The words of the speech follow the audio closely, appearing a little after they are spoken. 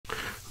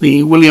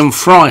The William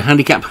Fry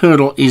Handicap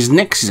Hurdle is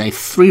next. It's a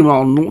 3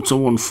 mile 0 to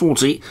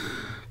 140.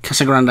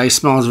 Casa Grande,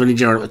 Smiles, Vinnie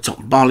Gerard at the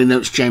top. Barley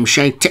Notes, James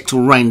Shea.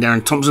 Tectal Rain,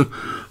 Darren Thompson.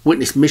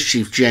 Witness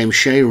Mischief, James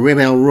Shea.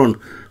 Rebel Run,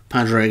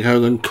 Padraig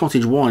Hogan.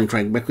 Cottage Wine,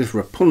 Craig Beckwith.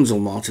 Rapunzel,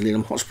 Martin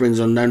Needham. Hot Springs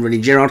Unknown, Vinnie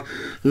Gerard.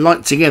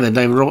 Light Together,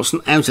 David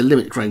Robertson. Outer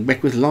Limit, Craig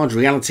Beckwith. Large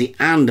Reality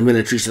and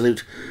Military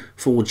Salute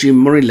for Jim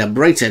Murray.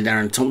 Labrator,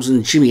 Darren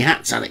Thompson. Jimmy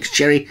Hats, Alex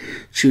Cherry.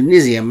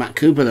 Tunisia, Matt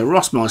Cooper. The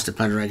Rossmeister,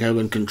 Padraig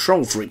Hogan.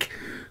 Control Freak,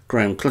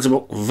 Graham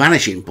Clutterbuck.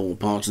 Vanishing, Paul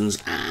Parsons.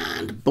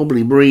 And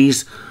Bubbly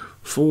Breeze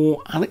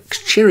for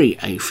Alex Cherry.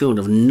 A field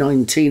of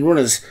 19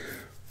 runners.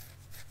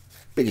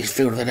 Biggest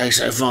field of the day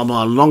so far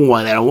by a long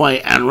way there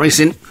away and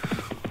racing.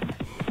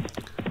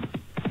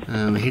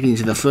 And heading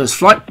to the first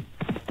flight.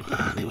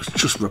 And it was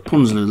just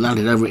Rapunzel who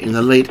landed over it in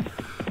the lead.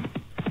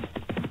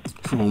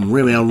 From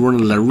Rebel Run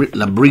and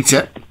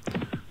Labrita.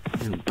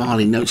 And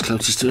Barley Notes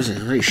closest to us. A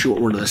very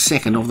short run of the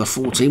second of the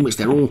 14, which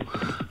they're all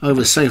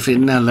over safely.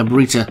 And now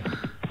Labrita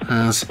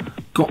has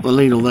got the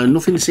lead, although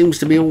nothing seems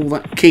to be all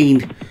that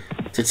keen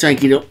to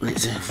take it up.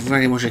 It's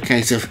very much a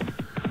case of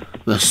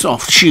the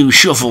soft shoe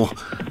shuffle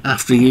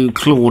after you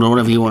clawed, or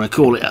whatever you want to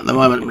call it at the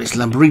moment. It's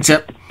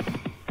Labrita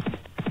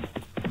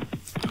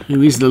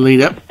who is the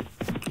leader.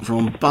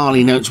 From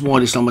Barley Notes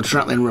widest on the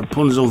track, then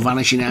Rapunzel,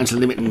 Vanishing, Outer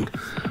Limit, and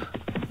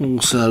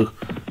also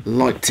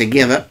Light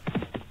Together.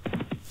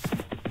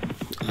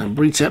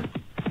 Labrita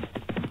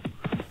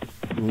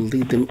will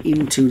lead them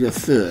into the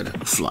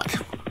third flight,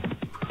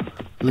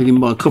 leading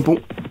by a couple.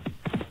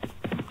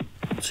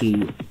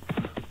 Two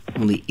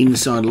on the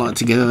inside, Light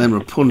Together, then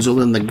Rapunzel,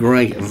 then the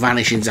grey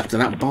Vanishings after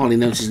that. Barley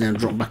Notes is now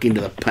dropped back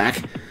into the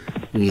pack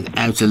with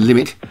Outer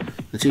Limit.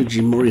 The two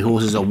Jim Murray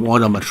horses are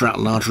wide on the track,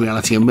 Large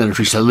Reality and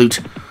Military Salute.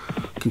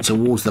 Looking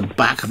towards the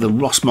back of the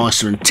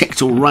Rossmeister and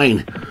Tectal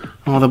Rain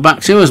are the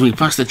back two as we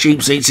pass the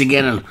cheap seats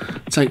again and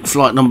take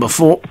flight number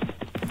 4.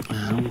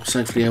 And all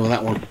safely over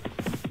that one,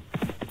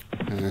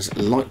 as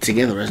Light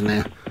Together has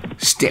now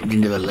stepped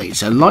into the lead.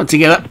 So Light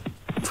Together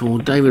for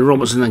David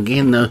Robertson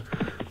again, though,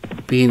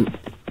 being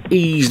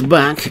eased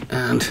back,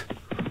 and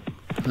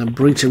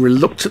Labrita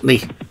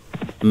reluctantly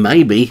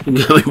maybe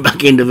going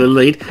back into the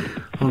lead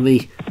on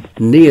the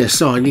near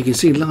side. You can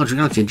see Large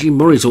Reality, Jim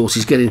Murray's horse,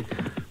 is getting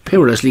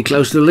perilously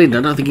close to the lead. I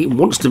don't think it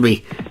wants to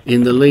be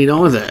in the lead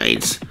either.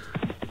 It's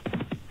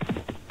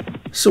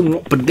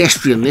somewhat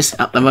pedestrian this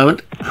at the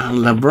moment, and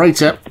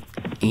Labrita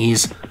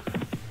is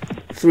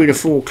 3 to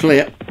 4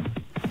 clear.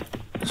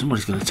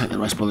 Somebody's going to take the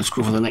race by the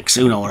scruff of the neck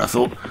soon, I would have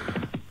thought.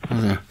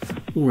 They're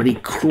already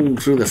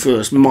crawled through the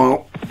first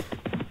mile,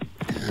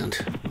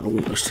 and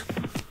almost.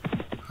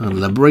 And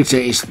Labrita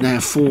is now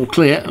 4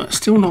 clear,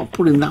 still not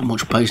putting that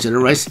much pace to the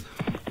race.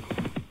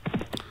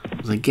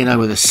 As they get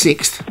over the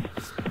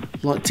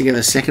 6th, Light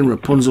Together second,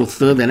 Rapunzel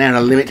third, then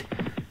Outer Limit,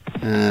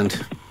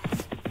 and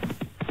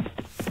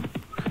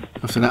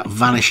after that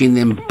Vanishing,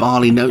 then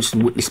Barley Notes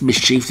and Witness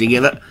Mischief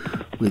together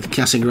with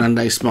Casa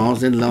Grande,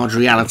 Smiles, then Large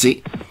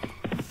Reality.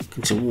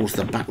 Looking towards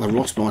the back, the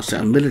Rossmeister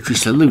and Military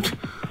Salute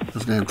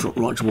has now dropped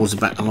right towards the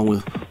back, along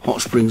with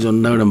Hot Springs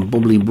Unknown and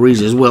Bubbly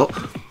Breeze as well.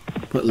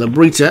 But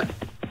Labrita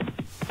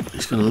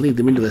is going to lead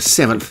them into the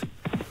 7th.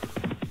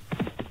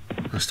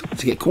 They're starting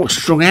to get quite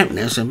strung out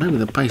now, so maybe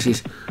the pace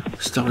is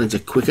starting to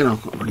quicken. I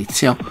can't really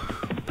tell.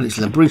 But it's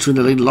Labrita in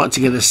the lead, Light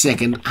Together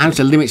second.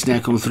 Outer Limits now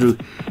come through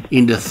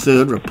into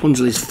third.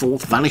 Rapunzel is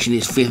 4th, Vanishing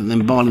is 5th, and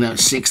then Barley now at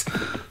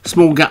 6th.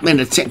 Small gap then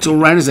to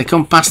Tectal Rain as they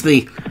come past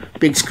the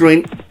big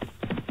screen.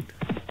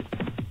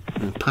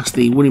 And past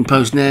the winning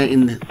post now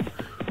in the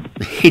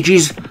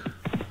hedges,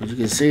 as you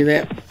can see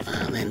there.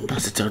 And then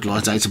past the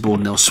totalised data board,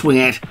 and they'll swing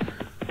out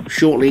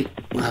shortly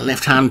with a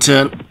left-hand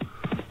turn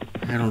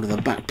out onto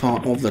the back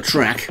part of the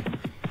track.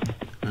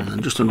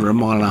 And just under a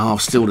mile and a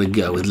half still to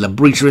go, with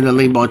Labrita in the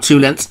lead by 2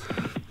 lengths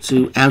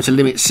to Outer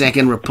Limit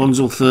second,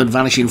 Rapunzel third,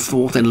 Vanishing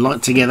 4th, then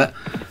Light Together,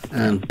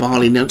 and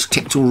Barley Notes.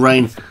 Tectal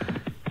Rain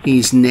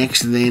is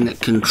next, then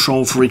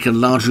Control Freak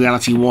and Large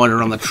Reality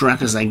wider on the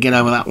track as they get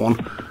over that one.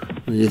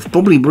 With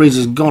Bubbly Breeze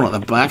has gone at the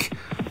back,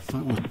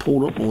 that was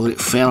pulled up, or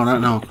it fell, I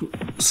don't know, I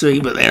couldn't see,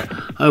 but they're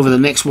over the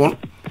next one.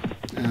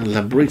 And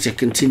Labrita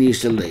continues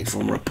to lead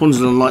from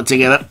Rapunzel and Light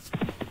Together.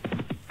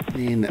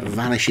 Then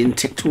Vanishing,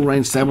 Tectal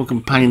Rain, stable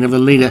companion of the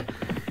leader,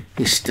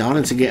 is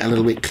starting to get a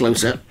little bit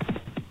closer.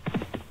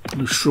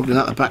 Who's struggling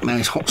at the back now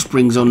is Hot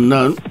Springs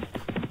Unknown,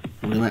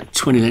 only about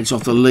 20 lengths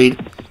off the lead.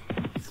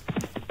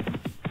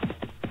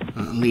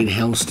 That lead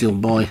held still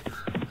by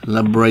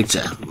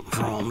Labrita.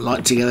 From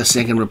Light Together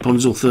second,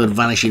 Rapunzel third,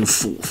 Vanishing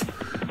 4th.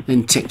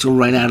 Then Tectal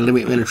Rain, Outer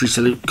Limit, Military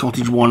Salute,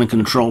 Cottage Wine and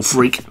Control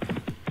Freak.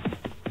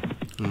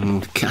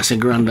 And Casa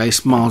Grande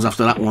Smiles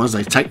after that one as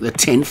they take the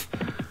 10th.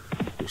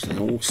 Which they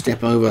all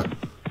step over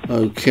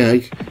okay.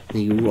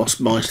 The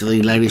Rossmeister,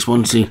 the latest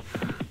one, to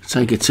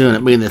take a turn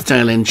at being the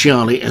tail end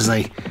Charlie as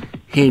they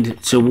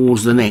head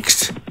towards the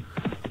next.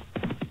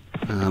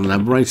 And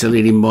Labrita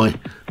leading by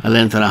a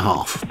length and a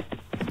half.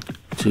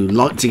 To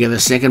Light Together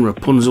second,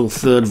 Rapunzel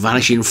third,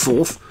 Vanishing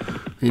 4th.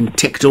 Then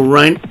Tectal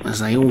Rain as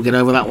they all get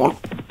over that one.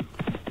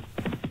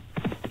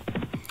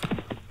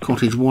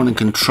 Cottage Wine and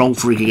Control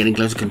Freak are getting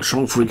closer.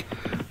 Control Freak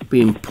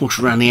being pushed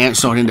around the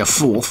outside into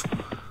 4th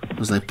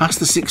as they pass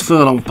the 6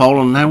 furlong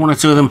pole, and now one or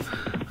two of them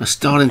are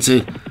starting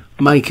to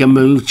make a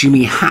move.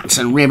 Jimmy Hats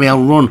and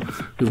Rebel Run,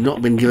 who've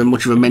not been given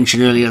much of a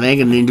mention earlier, they're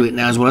getting into it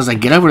now as well as they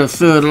get over to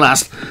 3rd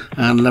last,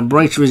 and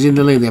Liberator is in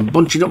the lead. They're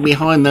bunching up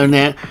behind though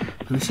now,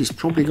 and this is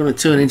probably going to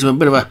turn into a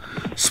bit of a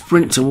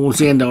sprint towards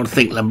the end, I would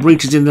think.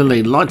 Liberator's in the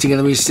lead. Light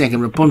Together is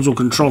 2nd. Rapunzel,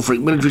 Control Freak,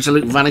 Military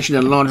Salute, Vanishing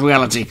and Large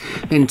Reality.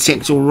 Then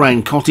Texel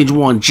Rain, Cottage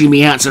Wine, Jimmy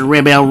Hats and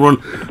Rebel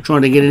Run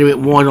trying to get in a bit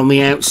wide on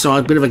the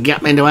outside. Bit of a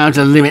gap into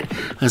Outer Limit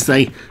as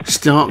they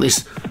start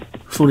this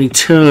funny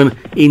turn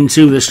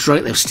into the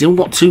straight. They've still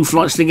got 2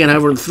 flights to get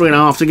over and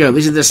 3.5 to go.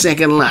 This is the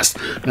 2nd last,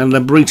 and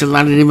Liberator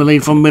landed in the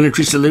lead from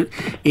Military Salute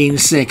in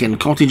 2nd.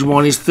 Cottage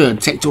Wine is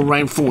 3rd. Texel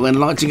Rain 4th. Then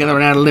Light Together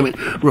and Outer Limit.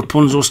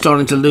 Rapunzel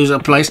starting to lose her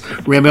place.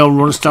 Rebel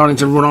Run starting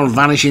to run on.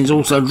 Vanishing's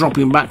also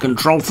dropping back.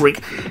 Control Freak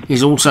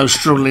is also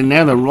struggling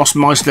now. The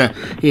Rossmeister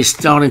is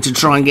starting to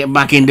try and get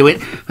back into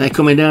it. They're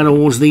coming down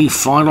towards the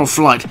final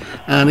flight,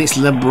 and it's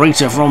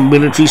Liberator from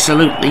Military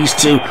Salute. These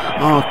two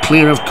are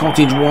clear of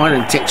Cottage Wine,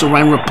 and Texel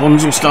Rain,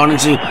 Rapunzel starting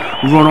to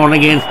run on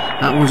again.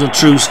 That was a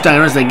true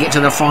stayer as they get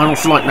to the final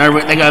flight. Now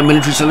they go.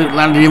 Military Salute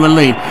landed in the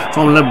lead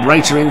from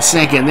Liberator in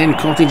 2nd. Then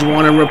Cottage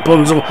Wine and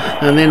Rapunzel,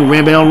 and then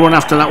Rebel Run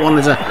after that one.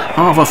 There's a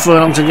half a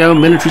furlong to go.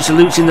 Military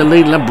Salute's in the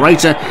lead.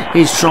 Liberator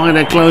is trying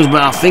to close,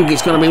 but I think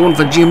it's going to be one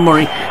for Jim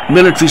Murray.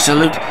 Military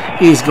Salute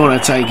is going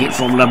to take it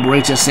from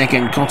Liberator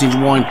 2nd. Cottage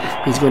Wine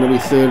is going to be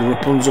 3rd.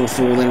 Rapunzel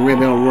 4th. Then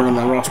Rebel Run and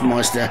the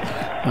Rossmeister,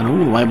 and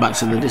all the way back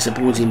to the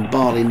disappointing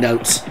Barley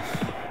Notes.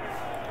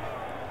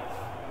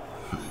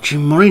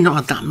 Jim Murray not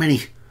had that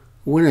many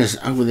winners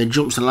over the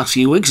jumps the last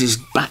few weeks. He's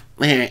back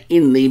there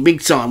in the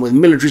big time with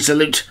Military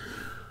Salute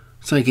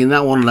taking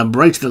that one.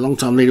 Liberator, the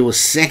long-time leader, was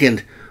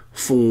 2nd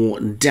for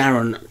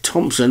Darren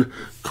Thompson.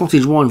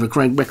 Cottage Wine for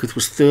Craig Beckwith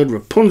was 3rd.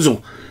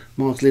 Rapunzel,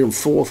 Mark Lidham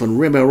 4th, and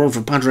Rebel Run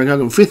for Patrick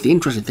Hogan 5th. The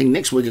interesting thing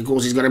next week, of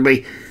course, is going to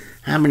be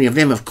how many of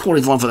them have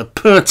qualified for the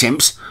Per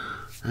Temps.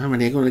 How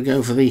many are going to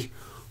go for the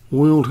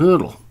World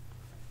Hurdle?